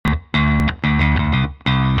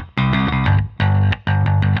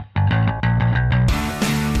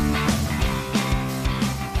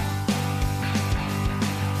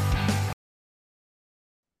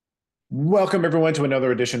Welcome everyone to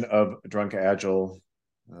another edition of Drunk Agile.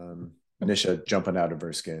 Nisha jumping out of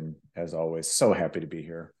her skin as always. So happy to be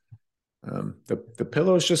here. The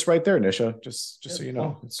pillow is just right there, Nisha. Just so you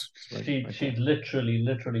know, it's right, she right she there.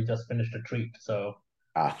 literally just finished a treat, so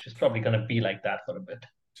Ah, she's probably gonna be like that for a bit.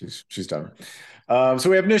 she's done. So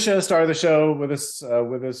we have Nisha, star of the show, with us.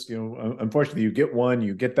 You know, unfortunately, you get one,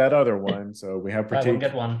 you get that other one. So we have Buy one Pratik.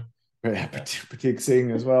 get one. Yeah. Pratik Singh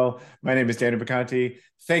as well. My name is Danny Bacanti.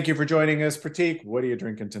 Thank you for joining us, Pratik. What are you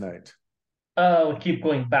drinking tonight? We keep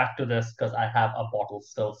going back to this because I have a bottle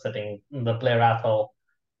still sitting in the Blair Athol.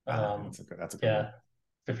 Ah, Um, that's a good one. yeah,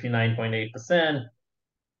 59.8%.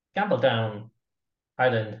 Campbelltown,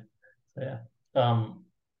 Highland. So, yeah.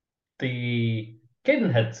 The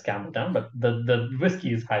Cadenhead's Campbelltown, but the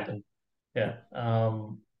whiskey is Highland. Yeah.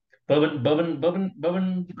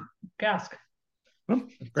 Bourbon cask. Oh,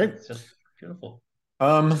 It's great. it's just beautiful.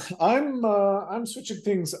 I'm switching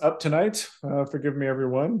things up tonight. Forgive me,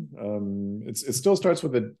 everyone. It still starts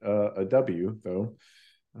with a W though.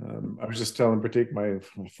 I was just telling Pratik,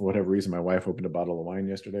 for whatever reason, my wife opened a bottle of wine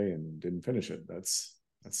yesterday and didn't finish it. That's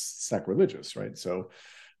sacrilegious, right? So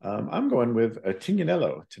I'm going with a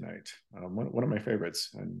Tignanello tonight. One of my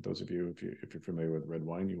favorites. And those of you, if you're familiar with red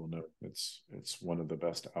wine, you will know it's one of the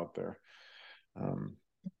best out there, um,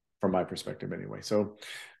 from my perspective, anyway. So,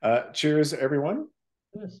 cheers, everyone.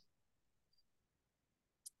 Yes.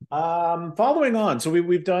 Following on, so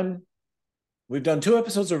we've done two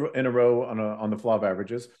episodes in a row on the flaw of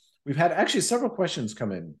averages. We've had actually several questions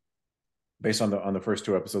come in based on the first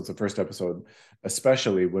two episodes. The first episode,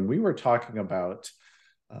 especially when we were talking about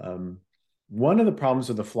one of the problems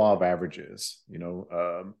with the flaw of averages,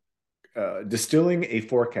 distilling a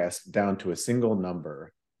forecast down to a single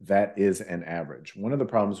number that is an average. One of the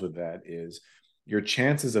problems with that is your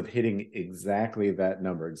chances of hitting exactly that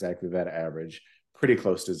number, exactly that average, pretty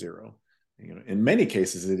close to zero. In many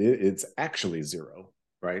cases, it's actually zero,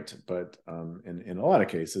 right? But in a lot of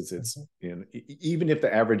cases, it's even if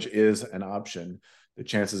the average is an option, the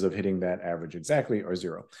chances of hitting that average exactly are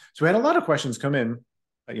zero. So we had a lot of questions come in,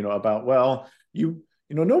 about, well,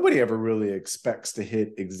 nobody ever really expects to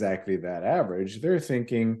hit exactly that average. They're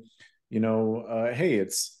thinking, hey,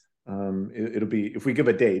 it'll be, if we give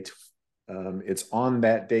a date, it's on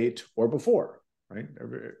that date or before, right?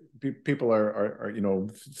 People are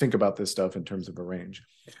think about this stuff in terms of a range.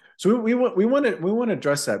 So we want to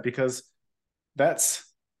address that because that's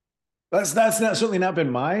certainly not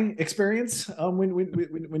been my experience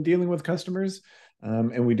when dealing with customers.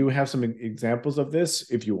 And we do have some examples of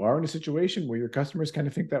this. If you are in a situation where your customers kind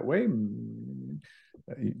of think that way,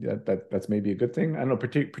 that's maybe a good thing. I don't know,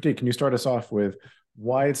 Pratik, can you start us off with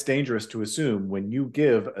why it's dangerous to assume when you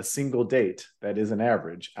give a single date that is an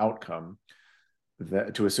average outcome,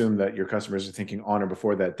 that to assume that your customers are thinking on or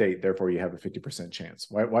before that date, therefore you have a 50% chance.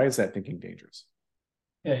 Why is that thinking dangerous?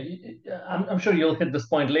 Yeah, I'm sure you'll hit this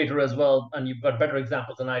point later as well, and you've got better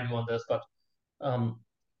examples than I do on this. But um,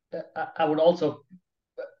 I would also,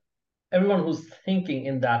 everyone who's thinking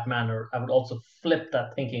in that manner, I would also flip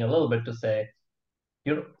that thinking a little bit to say,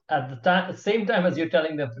 you're at the time, same time as you're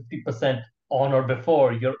telling them 50% on or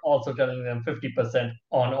before, you're also telling them 50%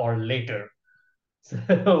 on or later.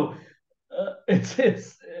 So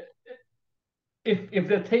it's if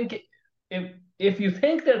they're thinking if you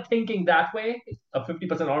think they're thinking that way, a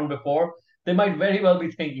 50% on before, they might very well be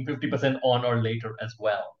thinking 50% on or later as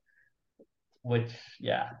well. Which,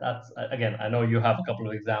 yeah, that's again, I know you have a couple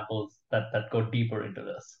of examples that go deeper into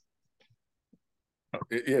this.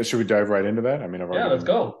 Yeah, should we dive right into that? I mean, I've Yeah, already let's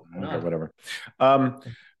been. go. Why Okay, not? whatever.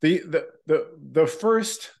 The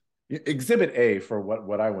first exhibit A for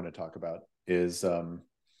what I want to talk about is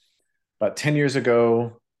about 10 years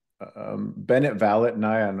ago. Bennett Vallet and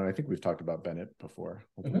I don't know. I think we've talked about Bennett before.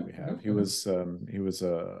 Hopefully, we have. He was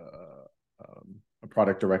a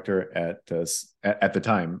product director at the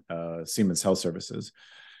time Siemens Health Services.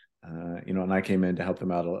 And I came in to help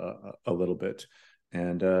them out a little bit.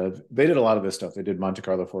 And they did a lot of this stuff. They did Monte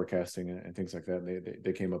Carlo forecasting and things like that. And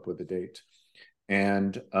they came up with the date,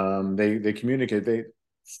 and they communicated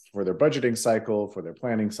for their budgeting cycle, for their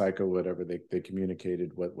planning cycle, whatever. They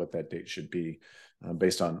communicated what that date should be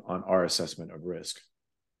based on our assessment of risk.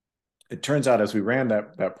 It turns out as we ran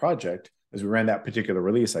that project, as we ran that particular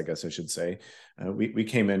release, I guess I should say, we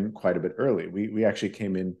came in quite a bit early. We actually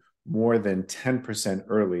came in more than 10%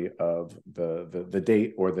 early of the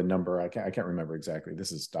date or the number. I can't remember exactly.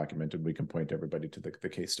 This is documented. We can point everybody to the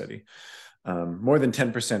case study. More than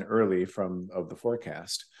 10% early of the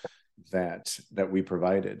forecast that we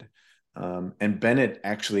provided. And Bennett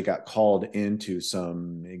actually got called into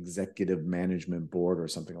some executive management board or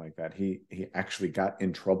something like that. He actually got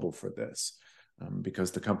in trouble for this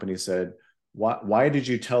because the company said, why did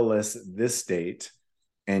you tell us this date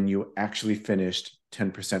and you actually finished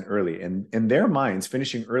 10% early? And in their minds,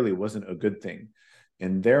 finishing early wasn't a good thing.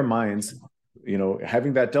 In their minds,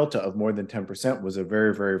 having that delta of more than 10% was a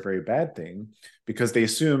very, very, very bad thing because they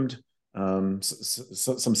assumed some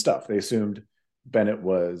stuff. They assumed Bennett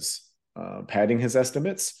was padding his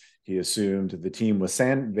estimates. He assumed the team was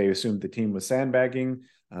They assumed the team was sandbagging.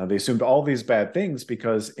 They assumed all these bad things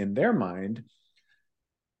because in their mind,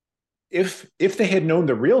 if they had known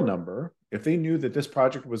the real number, if they knew that this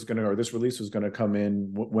project was going to, or this release was going to come in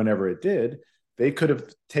whenever it did, they could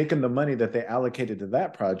have taken the money that they allocated to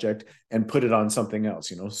that project and put it on something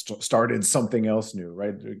else, started something else new,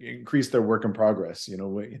 right? Increase their work in progress,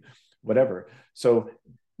 whatever. So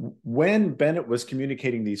when Bennett was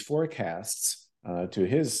communicating these forecasts to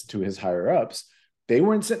his higher ups, they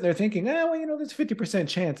weren't sitting there thinking, there's a 50%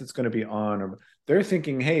 chance it's going to be on. Or they're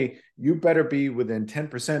thinking, hey, you better be within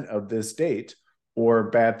 10% of this date or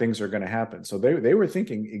bad things are going to happen. So they were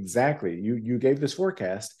thinking exactly, you gave this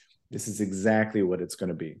forecast, this is exactly what it's going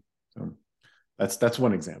to be. So that's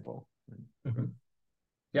one example. Mm-hmm.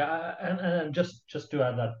 Yeah, and just to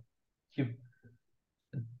add that,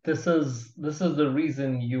 this is the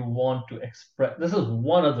reason you want to express. This is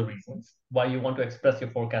one of the reasons why you want to express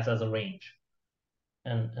your forecast as a range.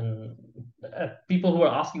 And people who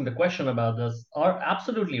are asking the question about this are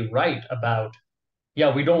absolutely right about,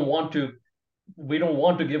 yeah, we don't want to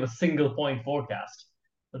give a single point forecast.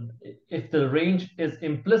 If the range is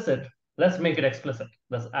implicit, let's make it explicit.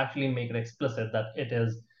 Let's actually make it explicit that it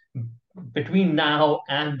is between now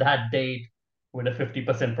and that date with a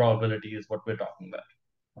 50% probability is what we're talking about.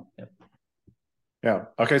 Yeah.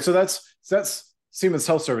 Okay. So that's Siemens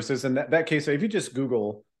Health Services. In that case, if you just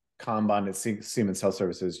Google Kanban at Siemens Health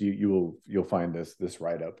Services, you'll find this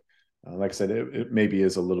write up. Like I said, it maybe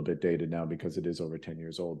is a little bit dated now because it is over 10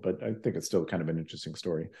 years old, but I think it's still kind of an interesting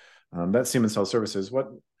story. That's Siemens Health Services. What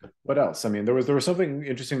else? I mean, there was something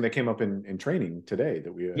interesting that came up in training today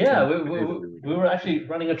that we we were actually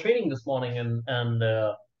running a training this morning, and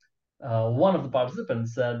one of the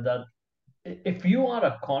participants said that if you are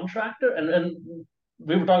a contractor, and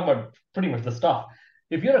we were talking about pretty much the stuff.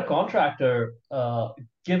 If you're a contractor,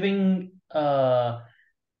 giving a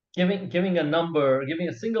number, giving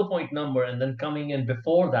a single point number, and then coming in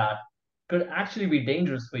before that could actually be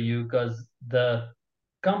dangerous for you because the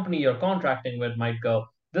company you're contracting with might go,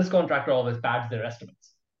 this contractor always pads their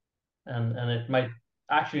estimates, and it might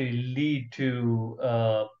actually lead to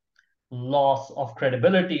loss of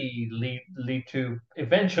credibility, lead to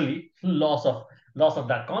eventually loss of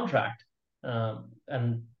that contract.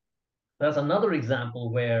 And there's another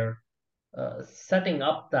example where setting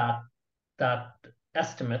up that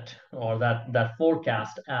estimate or that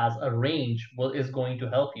forecast as a range is going to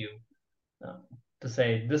help you uh, to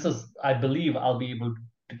say, this is, I believe I'll be able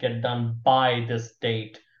to get done by this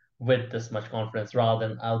date with this much confidence, rather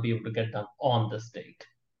than I'll be able to get done on this date.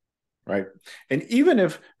 Right. And even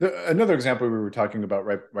if another example we were talking about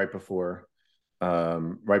right before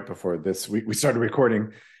this we started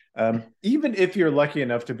recording, even if you're lucky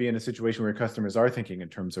enough to be in a situation where customers are thinking in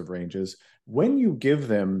terms of ranges, when you give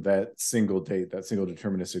them that single date, that single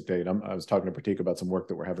deterministic date, I was talking to Pratik about some work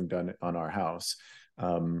that we're having done on our house,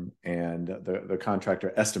 and the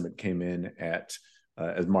contractor estimate came in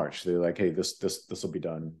as March. They're like, hey, this will be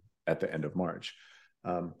done at the end of March.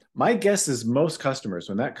 My guess is most customers,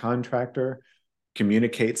 when that contractor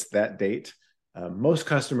communicates that date, most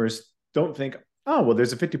customers don't think, oh, well,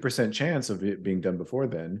 there's a 50% chance of it being done before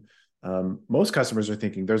then. Most customers are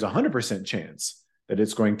thinking there's a 100% chance that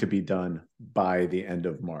it's going to be done by the end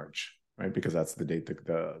of March, right? Because that's the date that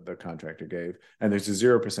the contractor gave, and there's a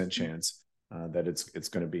 0% chance that it's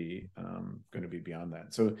going to be beyond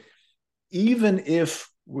that. So even if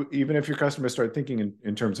your customers start thinking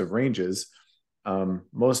in terms of ranges,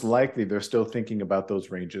 most likely they're still thinking about those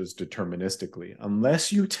ranges deterministically,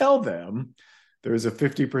 unless you tell them there's a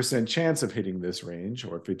 50% chance of hitting this range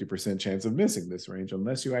or 50% chance of missing this range.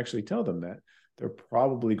 Unless you actually tell them that, they're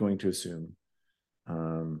probably going to assume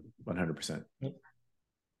 100%.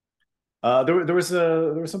 There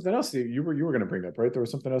was something else you were going to bring up, right? There was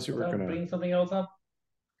something else you were going to bring something else up.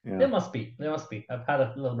 Yeah. There must be. I've had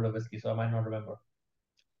a little bit of whiskey, so I might not remember.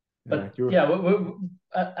 But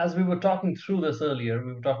as we were talking through this earlier,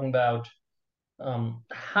 we were talking about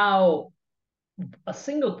how a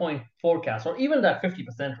single point forecast, or even that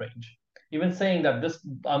 50% range, even saying that this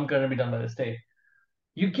I'm going to be done by this date,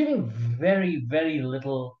 you're giving very, very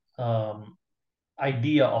little.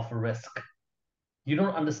 idea of risk. You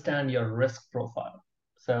don't understand your risk profile.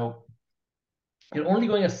 So you're only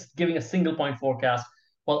giving a single point forecast.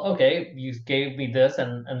 Well, okay, you gave me this,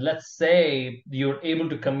 and let's say you're able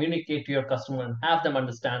to communicate to your customer and have them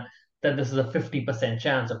understand that this is a 50%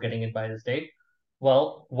 chance of getting it by this date.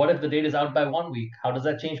 Well, what if the date is out by 1 week? How does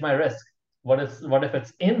that change my risk? What if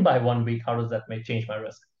it's in by 1 week? How does that change my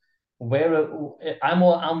risk? Where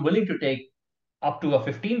I'm willing to take up to a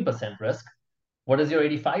 15% risk. What is your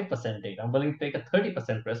 85% date? I'm willing to take a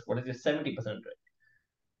 30% risk. What is your 70% rate?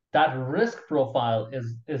 That risk profile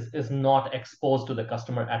is not exposed to the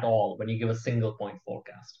customer at all when you give a single point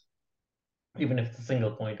forecast, even if it's a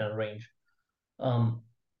single point and range.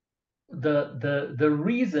 The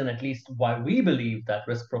reason, at least, why we believe that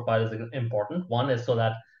risk profile is important, one is so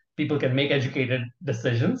that people can make educated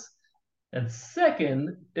decisions, and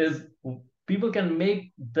second is people can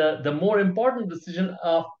make the more important decision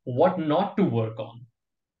of what not to work on,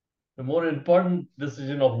 the more important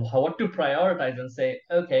decision of what to prioritize, and say,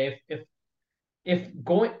 okay, if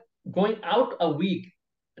going out a week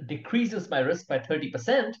decreases my risk by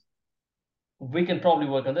 30%, we can probably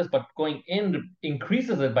work on this, but going in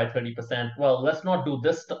increases it by 30%. Well, let's not do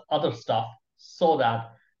this other stuff so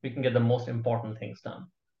that we can get the most important things done.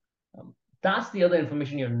 That's the other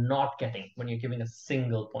information you're not getting when you're giving a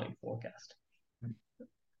single point forecast.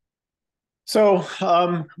 So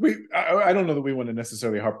I don't know that we want to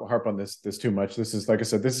necessarily harp on this too much. This is, like I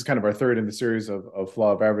said, this is kind of our third in the series of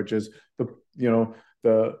flaw of averages.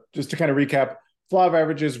 Just to kind of recap, flaw of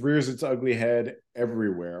averages rears its ugly head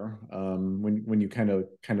everywhere when you kind of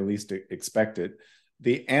least expect it.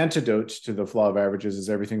 The antidote to the flaw of averages is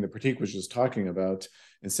everything that Pratik was just talking about.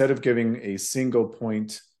 Instead of giving a single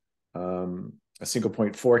point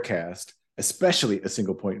forecast, especially a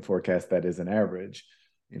single point forecast that is an average,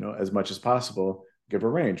 as much as possible, give a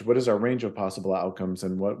range. What is our range of possible outcomes,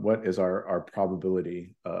 and what is our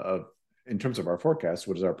probability of, in terms of our forecast,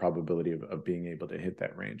 what is our probability of being able to hit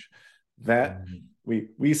that range? That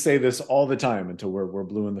we say this all the time until we're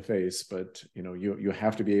blue in the face, but you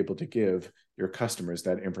have to be able to give your customers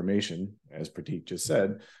that information, as Pratik just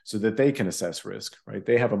said, so that they can assess risk, right?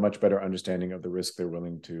 They have a much better understanding of the risk they're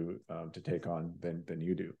willing to take on than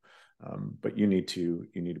you do. But you need to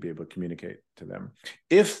be able to communicate to them.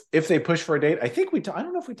 If they push for a date, I think I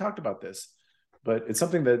don't know if we talked about this, but it's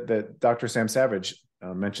something that Dr. Sam Savage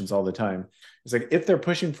mentions all the time. It's like, if they're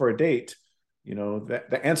pushing for a date,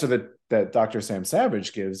 the answer that Dr. Sam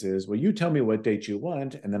Savage gives is, well, you tell me what date you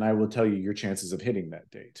want, and then I will tell you your chances of hitting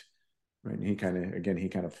that date. Right? And he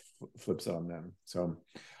kind of flips on them. So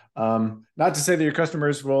not to say that your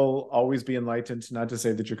customers will always be enlightened, not to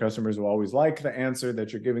say that your customers will always like the answer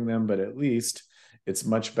that you're giving them, but at least it's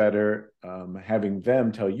much better having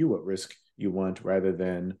them tell you what risk you want, rather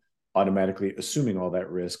than automatically assuming all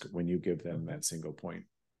that risk when you give them that single point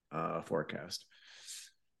forecast.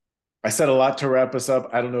 I said a lot to wrap us up.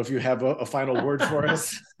 I don't know if you have a final word for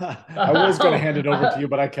us. I was going to hand it over to you,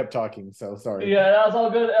 but I kept talking, so sorry. Yeah, that's all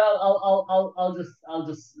good. I'll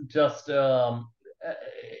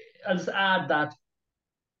just add that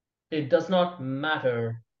it does not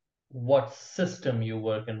matter what system you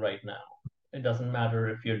work in right now. It doesn't matter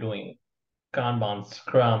if you're doing Kanban,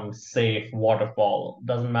 Scrum, Safe, Waterfall. It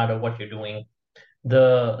doesn't matter what you're doing.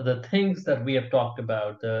 The things that we have talked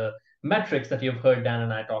about, the metrics that you've heard Dan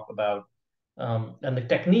and I talk about, and the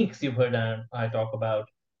techniques you've heard Dan and I talk about,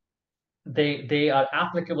 they are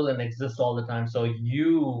applicable and exist all the time. So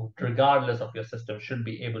you, regardless of your system, should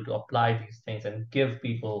be able to apply these things and give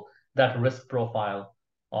people that risk profile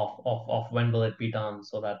of when will it be done,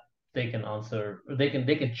 so that they can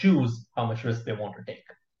choose how much risk they want to take.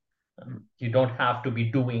 You don't have to be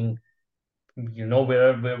doing,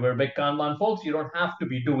 we're big Kanban folks. You don't have to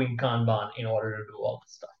be doing Kanban in order to do all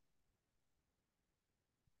this stuff.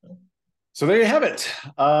 So there you have it.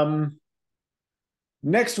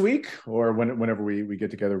 Next week, or whenever we get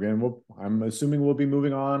together again, I'm assuming we'll be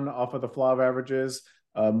moving on off of the flaw of averages.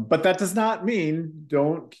 But that does not mean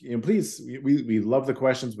please, we love the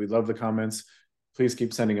questions, we love the comments. Please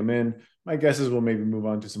keep sending them in. My guess is we'll maybe move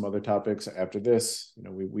on to some other topics after this.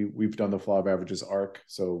 We've done the flaw of averages arc,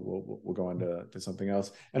 so we'll go on to something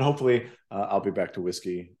else, and hopefully I'll be back to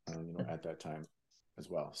whiskey at that time as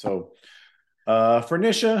well. So for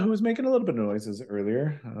Nisha, who was making a little bit of noises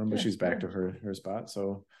earlier, but she's back to her spot.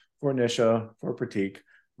 So for Nisha, for Pratik,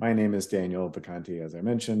 my name is Daniel Vacanti, as I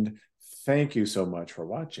mentioned. Thank you so much for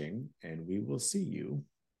watching, and we will see you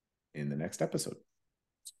in the next episode.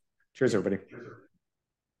 Cheers, everybody.